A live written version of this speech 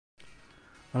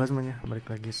Halo semuanya,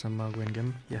 balik lagi sama gue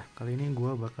Game. Ya, kali ini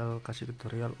gue bakal kasih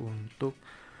tutorial untuk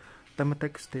time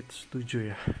attack stage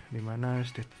 7 ya. Dimana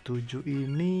stage 7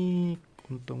 ini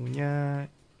untungnya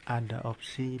ada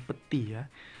opsi peti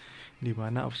ya.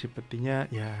 Dimana opsi petinya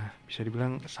ya bisa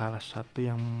dibilang salah satu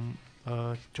yang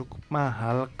cukup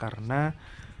mahal karena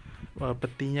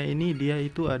petinya ini dia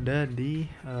itu ada di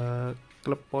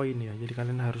club point ya. Jadi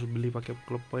kalian harus beli pakai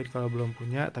club point kalau belum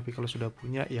punya, tapi kalau sudah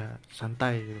punya ya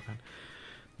santai gitu kan.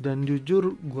 Dan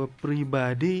jujur gue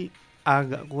pribadi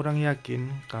agak kurang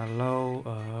yakin kalau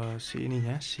si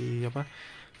ininya si apa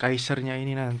Kaisernya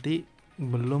ini nanti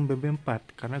belum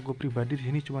BB4 karena gue pribadi di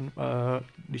sini cuman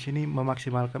di sini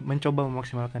mencoba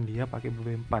memaksimalkan dia pakai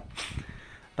BB4.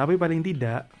 Tapi paling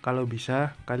tidak kalau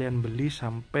bisa kalian beli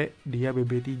sampai dia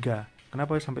BB3.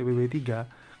 Kenapa sampai BB3?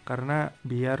 Karena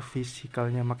biar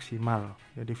fisikalnya maksimal.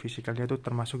 Jadi fisikalnya itu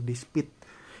termasuk di speed.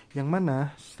 Yang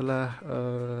mana setelah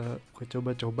gue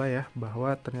coba-coba ya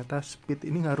bahwa ternyata speed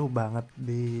ini ngaruh banget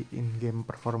di in-game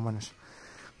performance.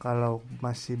 Kalau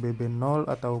masih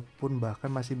BB0 ataupun bahkan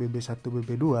masih BB1,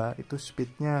 BB2 itu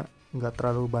speednya nggak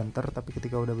terlalu banter, tapi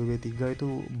ketika udah BB3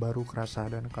 itu baru kerasa.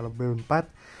 Dan kalau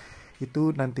BB4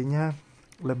 itu nantinya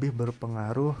lebih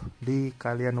berpengaruh di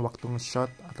kalian waktu nge-shot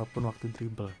ataupun waktu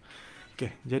dribble.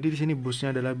 Oke, jadi di sini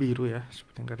boostnya adalah biru ya,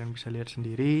 seperti yang kalian bisa lihat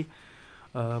sendiri.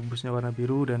 Boostnya warna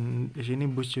biru, dan di sini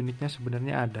boost unitnya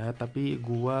sebenarnya ada, tapi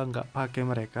gua nggak pakai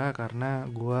mereka karena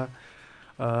gua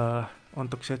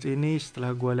untuk set ini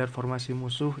setelah gua lihat formasi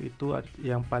musuh itu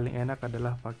yang paling enak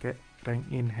adalah pakai rank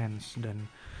enhance,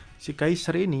 dan si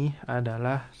Kaiser ini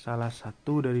adalah salah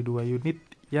satu dari dua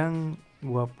unit yang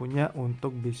gua punya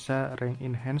untuk bisa rank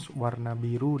enhance warna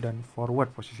biru dan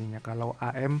forward posisinya. Kalau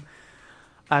AM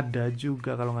ada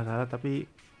juga kalau nggak salah,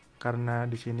 tapi karena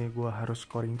di sini gua harus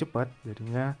scoring cepat,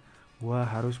 jadinya gua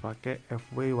harus pakai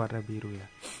FW warna biru ya.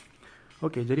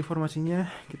 Oke, jadi formasinya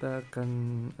kita akan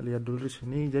lihat dulu di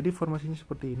sini. Jadi formasinya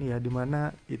seperti ini ya,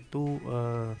 dimana itu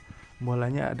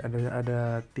bolanya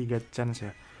ada 3 chance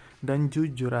ya. Dan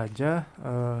jujur aja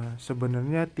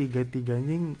sebenarnya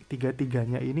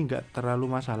tiga-tiganya ini nggak terlalu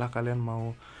masalah kalian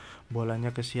mau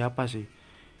bolanya ke siapa sih.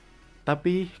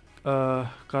 Tapi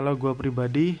kalau gua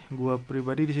pribadi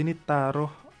di sini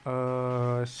taruh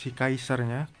si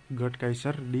Kaisernya, God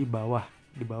Kaiser di bawah,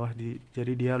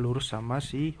 jadi dia lurus sama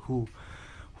si Hu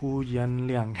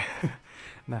Yanliang.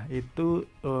 Nah, itu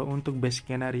untuk base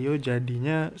skenario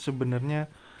jadinya sebenarnya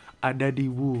ada di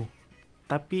Wu.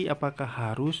 Tapi apakah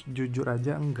harus? Jujur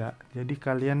aja enggak. Jadi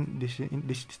kalian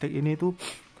di stack ini tuh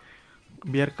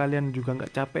biar kalian juga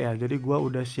nggak capek ya. Jadi gua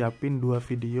udah siapin 2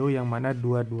 video yang mana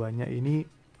dua-duanya ini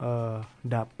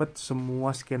dapet semua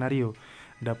skenario.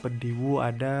 Dapat di Wu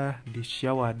ada, di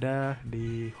Xiao ada,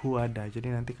 di Hu ada.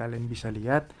 Jadi nanti kalian bisa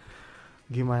lihat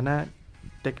gimana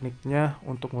tekniknya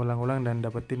untuk ngulang-ulang dan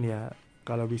dapetin ya,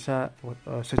 kalau bisa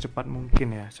secepat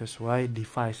mungkin ya, sesuai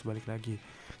device balik lagi.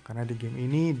 Karena di game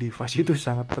ini device itu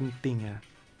sangat penting ya.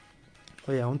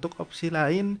 Oh ya, untuk opsi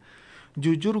lain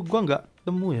jujur gua nggak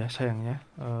temu ya sayangnya.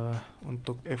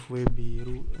 Untuk FW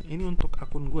biru ini untuk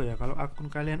akun gue ya. Kalau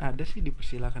akun kalian ada sih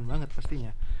dipersilakan banget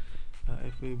pastinya.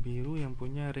 FW biru yang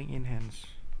punya ring enhance.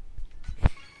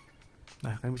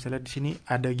 Nah, kalian bisa lihat di sini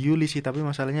ada Gyuli sih, tapi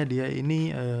masalahnya dia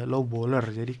ini low bowler.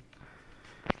 Jadi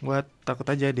gua takut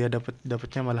aja dia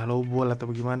dapatnya malah low ball atau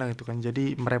gimana gitu kan.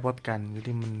 Jadi merepotkan.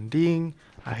 Jadi mending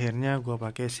akhirnya gua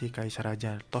pakai si Kaiser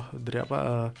aja. Toh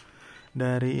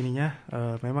dari ininya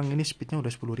memang ini speednya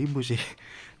udah 10.000 sih.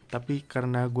 Tapi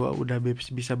karena gua udah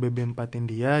bisa BB4in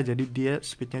dia, jadi dia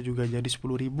speednya juga jadi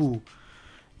 10.000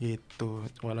 gitu.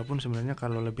 Walaupun sebenarnya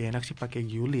kalau lebih enak sih pakai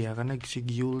Gyuli ya, karena si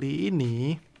Gyuli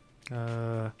ini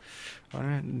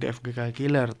DFGK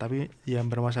killer, tapi yang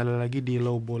bermasalah lagi di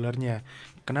low bowlernya.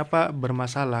 Kenapa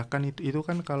bermasalah? Kan itu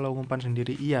kan kalau ngumpan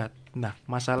sendiri iya. Nah,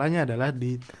 masalahnya adalah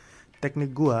di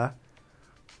teknik gua.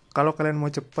 Kalau kalian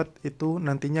mau cepet itu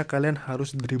nantinya kalian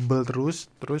harus dribble terus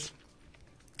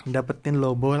dapetin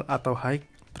low ball atau high,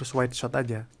 terus wide shot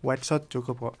aja. Wide shot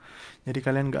cukup kok. Jadi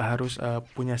kalian nggak harus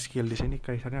punya skill. Di sini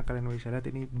Kaisernya kalian bisa lihat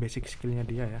ini basic skillnya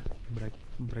dia ya.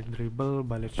 Break dribble,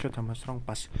 ballet shot sama strong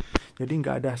pass. Jadi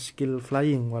nggak ada skill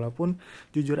flying, walaupun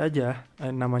jujur aja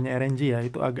namanya RNG ya,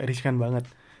 itu agak riskan banget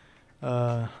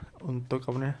untuk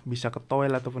bisa ke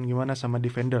toilet ataupun gimana sama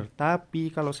defender.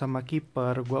 Tapi kalau sama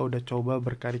kiper gua udah coba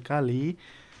berkali-kali,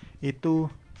 itu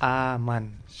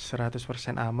aman,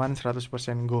 100% aman,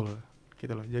 100% gol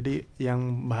gitu loh. Jadi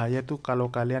yang bahaya tuh kalau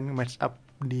kalian match up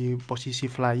di posisi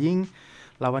flying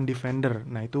lawan defender.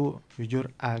 Nah, itu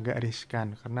jujur agak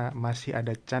riskan karena masih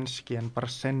ada chance sekian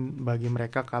persen bagi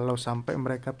mereka kalau sampai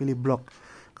mereka pilih block.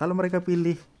 Kalau mereka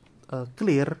pilih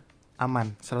clear,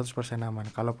 aman, 100% aman.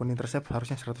 Kalaupun intercept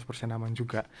harusnya 100% aman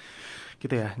juga.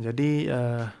 Gitu ya. Jadi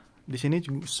di sini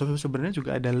sebenarnya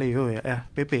juga ada Leo ya,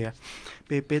 PP ya.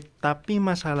 PP, tapi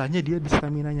masalahnya dia di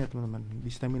stamina-nya, teman-teman.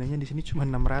 Di stamina-nya di sini cuma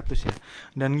 600 ya.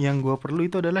 Dan yang gue perlu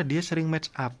itu adalah dia sering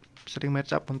match up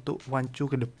untuk wancu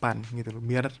ke depan gitu loh.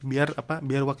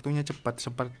 Biar waktunya cepat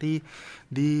seperti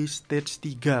di stage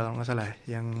 3 kalau nggak salah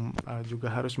yang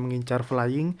juga harus mengincar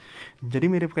flying. Jadi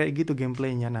mirip kayak gitu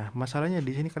gameplaynya. Nah, masalahnya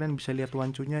di sini kalian bisa lihat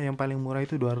wancunya yang paling murah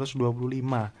itu 225.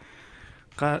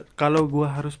 Kalau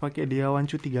gua harus pakai dia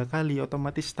wancu 3 kali,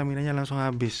 otomatis stamina-nya langsung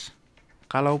habis.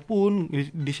 Kalaupun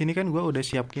di sini kan gua udah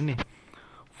siap gini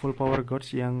full power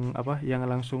gods yang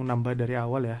langsung nambah dari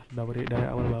awal ya, dari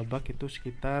awal babak itu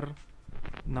sekitar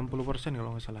 60%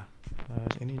 kalau nggak salah.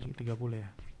 Ini 30 ya.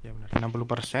 Ya benar,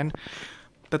 60%.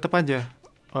 Tetap aja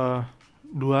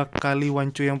 2 kali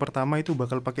wancu yang pertama itu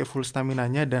bakal pakai full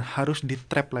stamina-nya dan harus di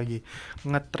trap lagi.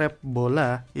 Nge-trap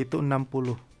bola itu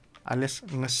 60 alias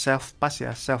nge-self pass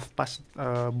ya,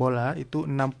 bola itu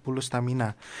 60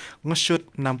 stamina, nge-shoot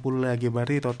 60 lagi,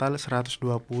 berarti total 120.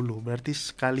 Berarti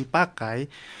sekali pakai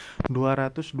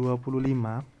 225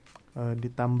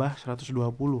 ditambah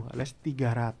 120 alias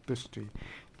 300 cuy.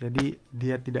 Jadi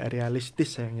dia tidak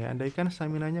realistis sayangnya. Andaikan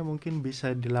stamina-nya mungkin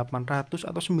bisa di 800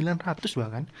 atau 900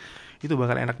 bahkan, itu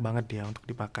bakal enak banget dia untuk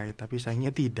dipakai. Tapi sayangnya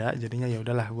tidak, jadinya ya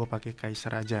udahlah gue pakai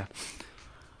Kaiser aja.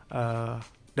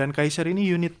 Dan Kaiser ini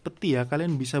unit peti ya,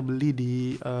 kalian bisa beli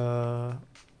di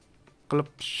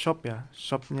klub shop ya,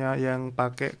 shopnya yang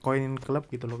pakai koin klub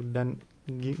gitu loh. Dan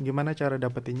gimana cara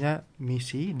dapetinnya?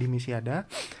 Di misi ada,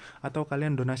 atau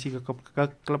kalian donasi ke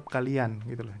klub kalian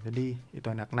gitu loh. Jadi itu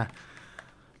enak. Nah,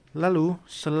 lalu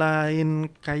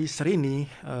selain Kaiser ini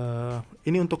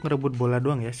untuk ngerebut bola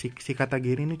doang ya. Si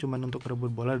Katagiri ini cuma untuk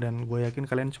ngerebut bola, dan gue yakin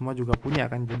kalian semua juga punya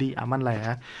kan, jadi aman lah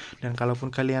ya. Dan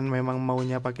kalaupun kalian memang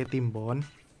maunya pakai timbon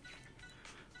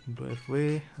Poco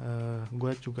F3,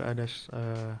 gue juga ada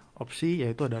opsi,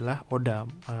 yaitu adalah Oda,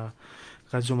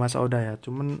 Tsubasa Oda ya.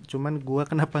 Cuman gue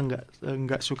kenapa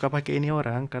nggak suka pakai ini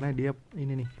orang, karena dia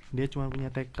cuma punya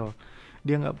tackle,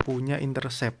 dia nggak punya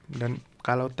intercept. Dan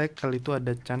kalau tackle itu ada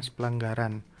chance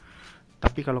pelanggaran,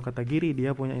 tapi kalau Katagiri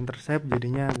dia punya intercept,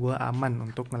 jadinya gue aman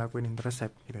untuk ngelakuin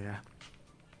intercept gitu ya.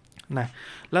 Nah,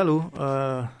 lalu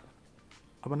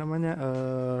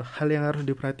hal yang harus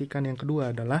diperhatikan yang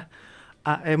kedua adalah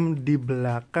AM di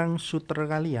belakang shooter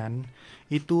kalian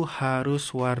itu harus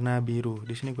warna biru.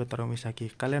 Di sini gue taruh Misaki.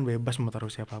 Kalian bebas mau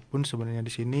taruh siapapun sebenarnya di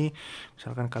sini.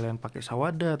 Misalkan kalian pakai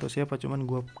Sawada atau siapa, cuman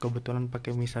gue kebetulan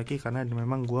pakai Misaki karena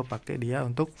memang gue pakai dia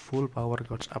untuk full power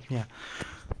gods up-nya.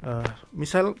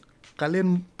 Misal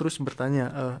kalian terus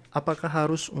bertanya, apakah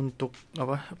harus untuk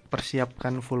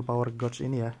persiapkan full power gods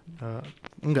ini ya?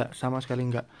 Enggak, sama sekali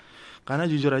enggak. Karena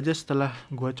jujur aja setelah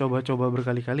gue coba-coba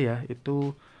berkali-kali ya,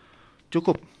 itu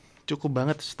cukup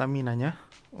banget staminanya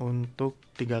untuk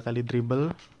 3 kali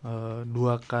dribble, 2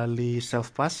 kali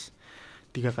self pass,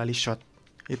 3 kali shot.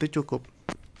 Itu cukup.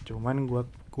 Cuman gua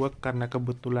karena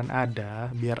kebetulan ada,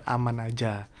 biar aman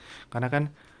aja. Karena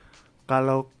kan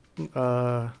kalau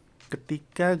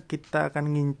ketika kita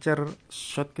akan ngincer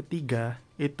shot ketiga,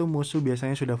 itu musuh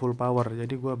biasanya sudah full power.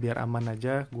 Jadi gua biar aman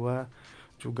aja, gua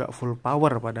juga full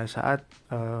power pada saat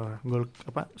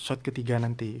shot ketiga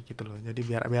nanti gitu loh. Jadi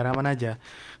biar aman aja.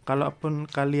 Kalaupun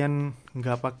kalian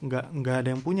nggak ada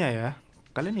yang punya ya,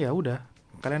 kalian ya udah,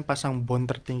 kalian pasang bond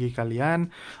tertinggi kalian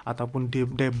ataupun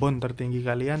debond tertinggi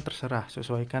kalian, terserah,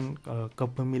 sesuaikan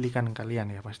kepemilikan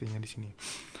kalian ya pastinya di sini.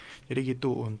 Jadi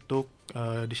gitu untuk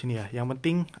di sini ya. Yang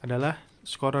penting adalah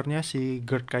skorernya si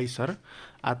Gerd Kaiser,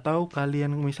 atau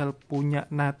kalian misal punya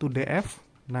Natu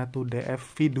DF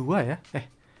V2 ya.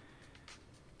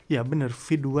 Ya bener,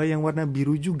 V2 yang warna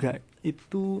biru juga.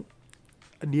 Itu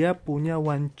dia punya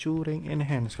wancu ring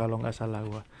enhance kalau nggak salah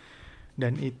gua.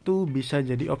 Dan itu bisa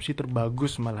jadi opsi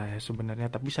terbagus malah ya sebenarnya.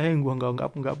 Tapi sayang gua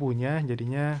nggak punya,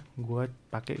 jadinya gua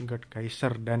pakai Gerd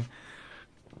Kaiser. Dan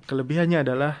kelebihannya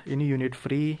adalah ini unit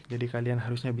free, jadi kalian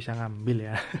harusnya bisa ngambil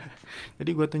ya.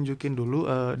 Jadi gue tunjukin dulu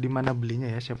di mana belinya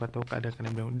ya, siapa tahu ada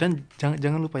kalian bilang. Dan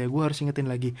jangan lupa ya, gue harus ingetin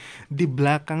lagi, di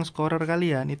belakang scorer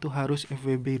kalian itu harus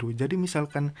FW biru. Jadi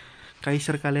misalkan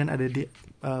Kaiser kalian ada di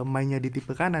mainnya di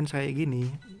tipe kanan kayak gini,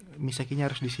 Misakinya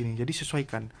harus di sini. Jadi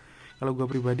sesuaikan. Kalau gue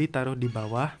pribadi taruh di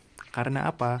bawah. Karena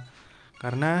apa?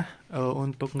 Karena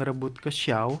untuk ngerebut ke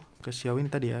Xiao ini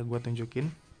tadi ya, gue tunjukin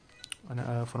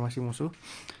formasi musuh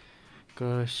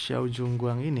ke Xiao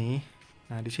Jungguang ini.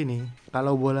 Nah, di sini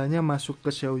kalau bolanya masuk ke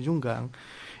Xiao Jungguang,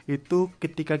 itu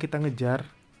ketika kita ngejar,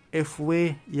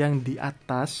 FW yang di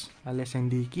atas alias yang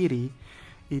di kiri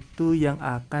itu yang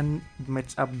akan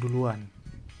match up duluan.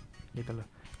 Gitu loh.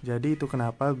 Jadi itu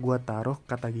kenapa gua taruh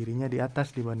Katagirinya di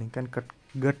atas dibandingkan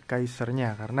guard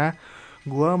Kaisernya, karena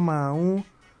gua mau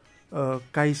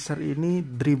Kaiser ini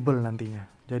dribble nantinya.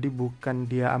 Jadi bukan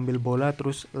dia ambil bola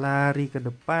terus lari ke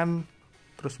depan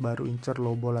terus baru incer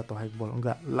low ball atau high ball.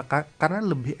 Enggak, karena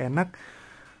lebih enak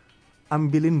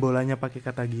ambilin bolanya pakai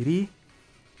Katagiri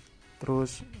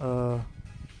terus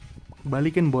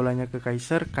balikin bolanya ke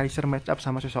Kaiser match up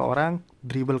sama seseorang,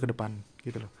 dribble ke depan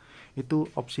gitu loh. Itu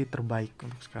opsi terbaik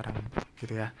untuk sekarang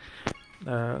gitu ya.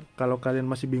 Kalau kalian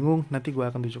masih bingung, nanti gue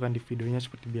akan tunjukkan di videonya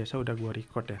seperti biasa, udah gue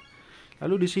record ya.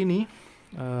 Lalu di sini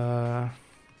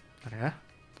ya,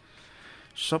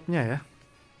 shopnya ya,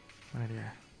 mana dia?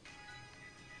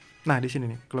 Nah di sini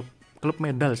nih, klub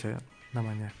medal saya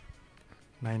namanya.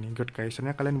 Nah ini God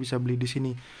Kaisernya kalian bisa beli di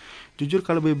sini. Jujur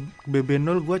kalau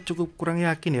BB0 gue cukup kurang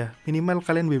yakin ya. Minimal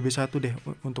kalian BB1 deh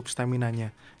untuk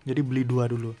stamina-nya. Jadi beli 2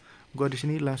 dulu. Gue di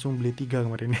sini langsung beli 3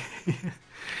 kemarin.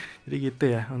 Jadi gitu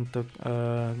ya untuk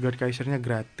God Kaisernya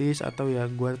gratis, atau ya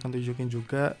gue akan tunjukin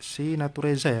juga si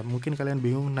Natureza ya. Mungkin kalian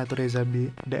bingung Natureza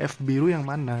DF biru yang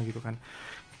mana gitu kan.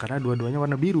 Karena dua-duanya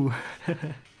warna biru.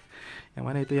 Yang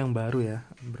mana itu yang baru ya?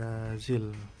 Brazil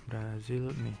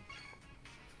nih.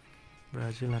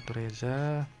 Brazil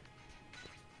Natureza.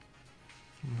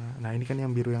 Nah ini kan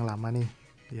yang biru yang lama nih,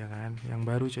 ya kan? Yang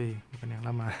baru cuy, bukan yang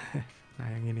lama. Nah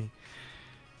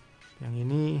yang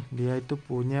ini dia itu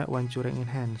punya one curang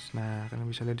enhance. Nah kalian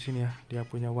bisa lihat di sini ya, dia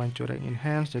punya one curang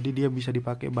enhance, jadi dia bisa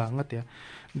dipakai banget ya.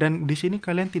 Dan di sini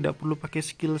kalian tidak perlu pakai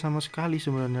skill sama sekali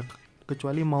sebenarnya,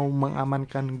 kecuali mau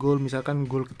mengamankan gol, misalkan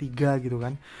gol ketiga gitu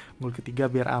kan, gol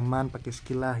ketiga biar aman pakai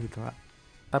skill lah gitu.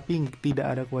 Tapi tidak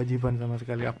ada kewajiban sama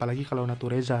sekali, apalagi kalau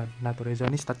Natureza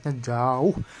ini statnya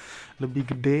jauh lebih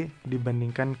gede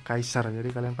dibandingkan Kaiser, jadi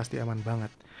kalian pasti aman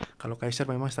banget. Kalau Kaiser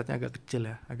memang statnya agak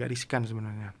kecil ya, agak riskan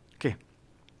sebenarnya. Oke,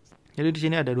 jadi di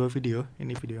sini ada 2 video.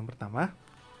 Ini video yang pertama.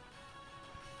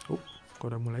 Kok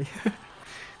udah mulai?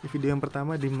 Di video yang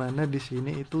pertama dimana di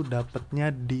sini itu dapatnya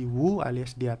di Wu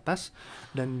alias di atas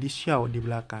dan di Xiao di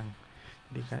belakang.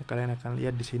 Jadi kalian akan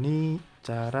lihat di sini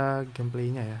cara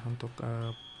gameplaynya ya untuk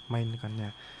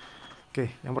mainkannya.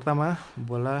 Oke, yang pertama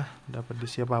bola dapat di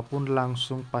siapapun,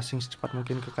 langsung passing secepat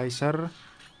mungkin ke Kaiser,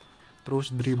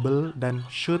 terus dribble dan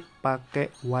shoot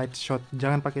pakai wide shot.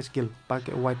 Jangan pakai skill,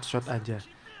 pakai wide shot aja.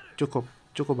 Cukup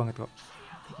banget kok.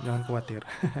 Jangan khawatir.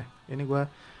 Ini gua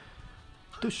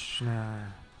tush.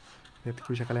 Nah,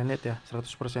 bisa kalian lihat ya,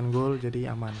 100% gol,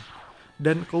 jadi aman.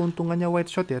 Dan keuntungannya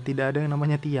wide shot ya, tidak ada yang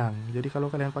namanya tiang. Jadi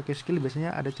kalau kalian pakai skill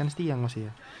biasanya ada chance tiang masih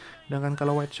ya. Sedangkan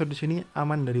kalau wide shot di sini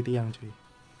aman dari tiang cuy.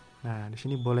 Nah, di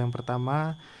sini bola yang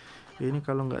pertama ini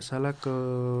kalau nggak salah ke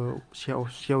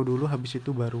Xiao dulu, habis itu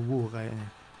baru Wu kayaknya.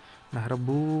 Nah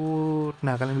rebut,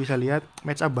 nah kalian bisa lihat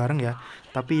match up bareng ya,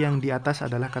 tapi yang di atas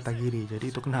adalah Katagiri.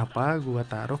 Jadi itu kenapa gua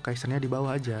taruh Kaisernya di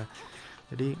bawah aja.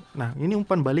 Jadi nah ini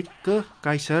umpan balik ke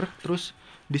Kaiser, terus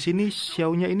di sini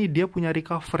Xiao-nya ini dia punya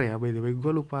recover ya, by the way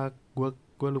gua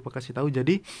lupa kasih tahu.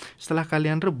 Jadi setelah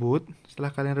kalian rebut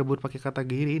pakai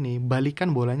Katagiri ini,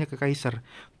 balikan bolanya ke Kaiser.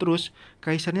 Terus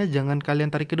Kaisernya jangan kalian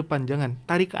tarik ke depan, jangan,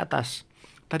 tarik ke atas.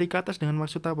 Tarik ke atas dengan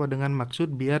maksud apa? Dengan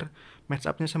maksud biar match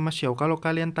up-nya sama Xiao. Kalau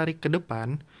kalian tarik ke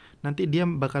depan, nanti dia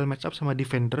bakal match up sama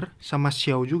defender, sama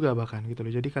Xiao juga bahkan gitu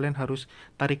loh. Jadi kalian harus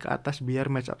tarik ke atas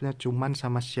biar match up-nya cuman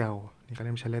sama Xiao. Ini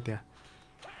kalian bisa lihat ya.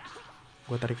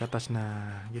 Gua tarik ke atas,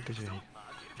 nah gitu sih.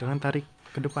 Jangan tarik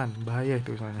ke depan, bahaya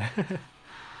itu soalnya.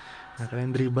 Nah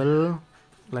kalian dribble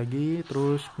lagi,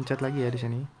 terus pencet lagi ya di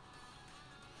sini.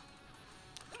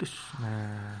 Terus,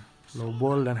 nah low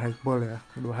ball dan high ball ya,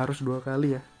 harus 2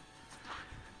 kali ya.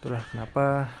 Itulah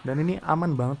kenapa, dan ini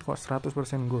aman banget kok,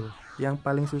 100% gol. Yang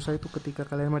paling susah itu ketika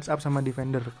kalian match up sama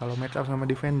defender. Kalau match up sama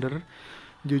defender,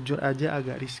 jujur aja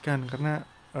agak riskan, karena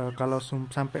kalau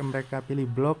sampai mereka pilih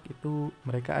block itu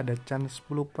mereka ada chance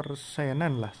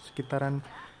 10%-an lah, sekitaran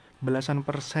belasan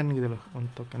persen gitu loh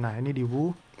untuk. Nah ini di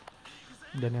Wu,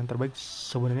 dan yang terbaik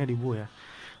sebenarnya di Wu ya.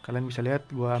 Kalian bisa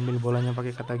lihat gua ambil bolanya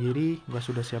pakai Katagiri, gua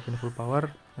sudah siapin full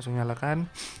power, langsung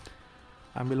nyalakan,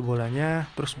 ambil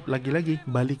bolanya, terus lagi-lagi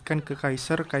balikan ke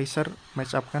Kaiser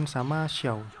match up kan sama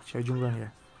Xiao Junggang ya.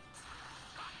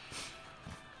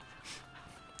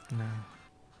 Nah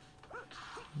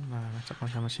match up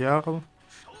sama Xiao,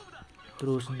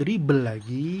 terus dribble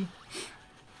lagi.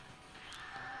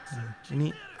 Nah, ini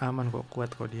aman kok,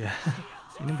 kuat kok dia.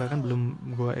 Ini bahkan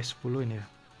belum gua S10 ini ya.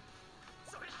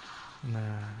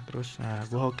 Nah, terus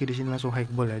gua hoki di sini langsung high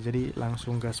ball ya. Jadi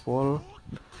langsung gaspol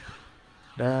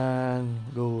dan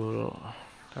gol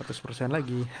 100%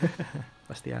 lagi.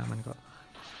 Pasti aman kok.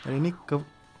 Dan ini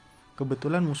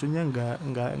kebetulan musuhnya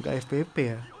nggak FPP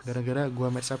ya. Gara-gara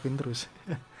gua match upin terus.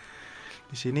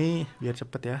 Di sini biar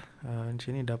cepet ya. Di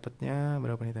sini dapatnya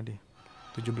berapa nih tadi?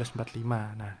 1745.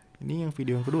 Nah, ini yang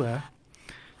video yang kedua.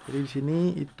 Jadi di sini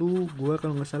itu gua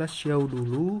kalau nggak salah Xiao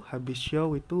dulu, habis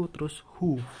Xiao itu terus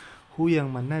Hu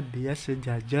yang mana dia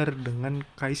sejajar dengan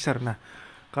Kaiser. Nah,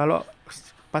 kalau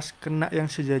pas kena yang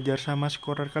sejajar sama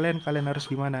scorer kalian, kalian harus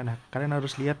gimana? Nah, kalian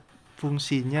harus lihat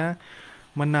fungsinya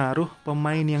menaruh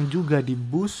pemain yang juga di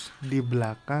boost di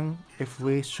belakang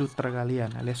FW shooter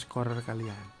kalian alias scorer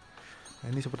kalian. Nah,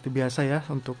 ini seperti biasa ya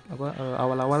untuk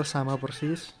awal-awal sama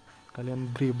persis.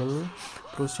 Kalian dribble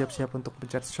terus siap-siap untuk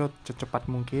pencet shot secepat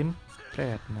mungkin.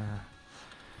 Nah,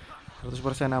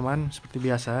 100% aman seperti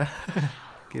biasa.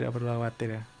 Tidak perlu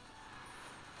khawatir ya.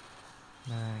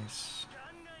 Nice.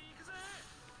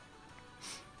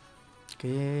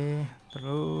 Oke,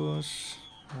 terus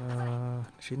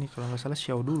di sini kalau nggak salah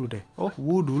Xiao dulu deh. Oh,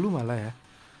 Wu dulu malah ya.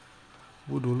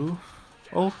 Wu dulu.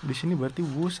 Oh, di sini berarti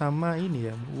Wu sama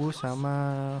ini ya. Wu sama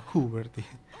Hu berarti.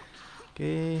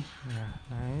 Oke, nah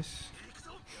nice.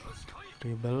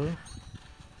 Dribble.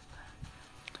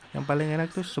 Yang paling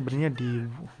enak tuh sebenarnya di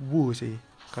Wu sih.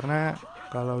 Karena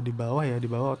kalau di bawah ya, di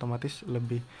bawah otomatis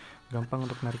lebih gampang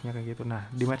untuk nariknya kayak gitu.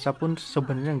 Nah, di match up pun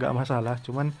sebenarnya nggak masalah,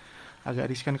 cuman agak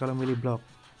riskan kalau milih block.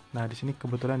 Nah, di sini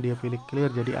kebetulan dia pilih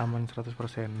clear jadi aman 100%.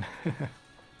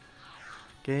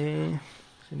 Oke,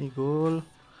 sini goal.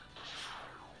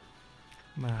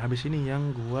 Nah, habis ini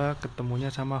yang gua ketemunya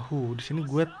sama Hu. Di sini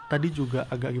gua tadi juga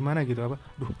agak gimana gitu apa?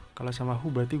 Duh, kalau sama Hu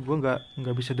berarti gua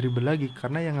nggak bisa dribble lagi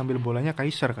karena yang ngambil bolanya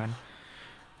Kaiser kan.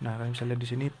 Nah, kalian bisa lihat di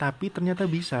sini, tapi ternyata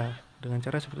bisa dengan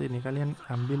cara seperti ini. Kalian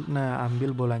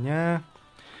ambil bolanya,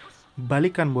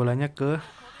 balikan bolanya ke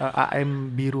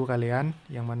AM biru kalian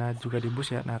yang mana juga di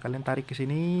boost ya. Nah, kalian tarik ke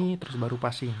sini terus baru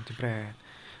passing, jebret.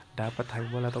 Dapat high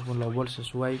ball ataupun low ball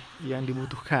sesuai yang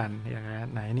dibutuhkan ya kan.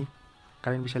 Nah, ini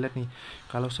kalian bisa lihat nih.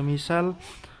 Kalau semisal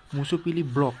musuh pilih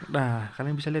block. Nah,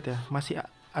 kalian bisa lihat ya, masih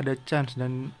ada chance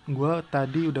dan gua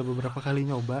tadi udah beberapa kali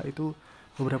nyoba itu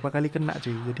beberapa kali kena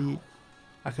cuy. Jadi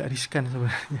agak riskan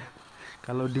sebenarnya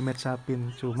kalau di match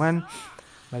upin. Cuman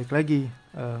balik lagi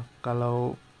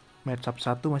kalau match up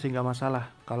 1 masih nggak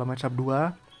masalah. Kalau match up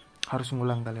 2 harus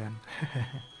ngulang kalian.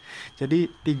 Jadi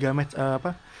 3 match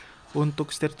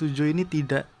untuk stage 7 ini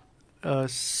tidak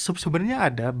sebenarnya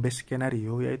ada best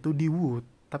skenario yaitu di wood.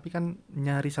 Tapi kan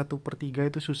nyari 1/3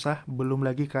 itu susah. Belum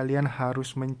lagi kalian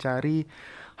harus mencari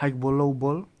high ball low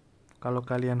ball. Kalau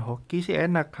kalian hoki sih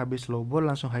enak, habis low ball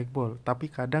langsung high ball. Tapi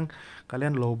kadang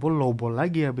kalian low ball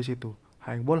lagi habis itu.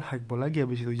 High ball lagi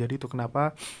habis itu. Jadi itu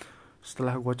kenapa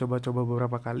setelah gue coba-coba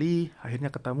beberapa kali, akhirnya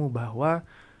ketemu bahwa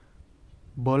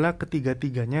bola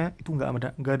ketiga-tiganya itu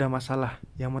nggak ada masalah.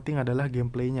 Yang penting adalah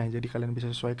gameplaynya. Jadi kalian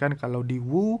bisa sesuaikan. Kalau di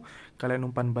Wu kalian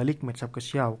umpan balik match up ke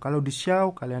Xiao. Kalau di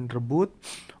Xiao kalian rebut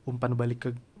umpan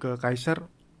balik ke Kaiser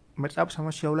match up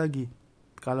sama Xiao lagi.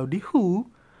 Kalau di Hu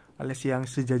alias yang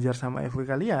sejajar sama FW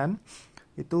kalian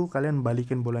itu kalian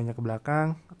balikin bolanya ke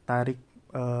belakang, tarik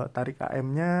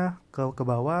AM-nya ke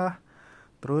bawah,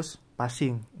 terus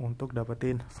passing untuk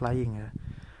dapetin flying ya.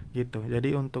 Gitu.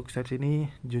 Jadi untuk stage ini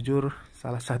jujur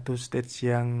salah satu stage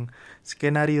yang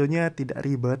skenarionya tidak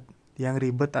ribet. Yang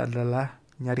ribet adalah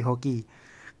nyari hoki.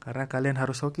 Karena kalian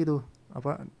harus hoki tuh,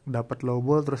 dapat low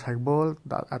ball terus high ball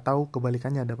atau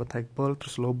kebalikannya dapat high ball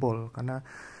terus low ball. Karena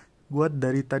gue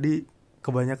dari tadi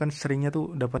kebanyakan seringnya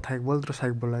tuh dapat high ball terus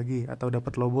high ball lagi atau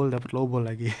dapat low ball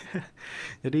lagi.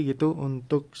 Jadi gitu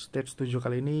untuk stage 7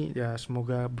 kali ini ya,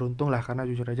 semoga beruntung lah, karena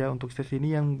jujur aja untuk stage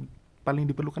ini yang paling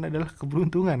diperlukan adalah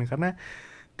keberuntungan karena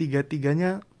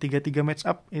tiga match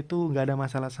up itu nggak ada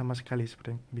masalah sama sekali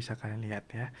seperti yang bisa kalian lihat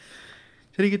ya.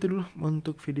 Jadi gitu dulu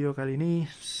untuk video kali ini,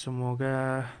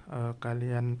 semoga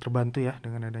kalian terbantu ya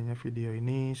dengan adanya video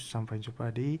ini. Sampai jumpa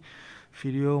di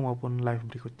video maupun live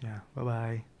berikutnya. Bye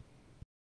bye.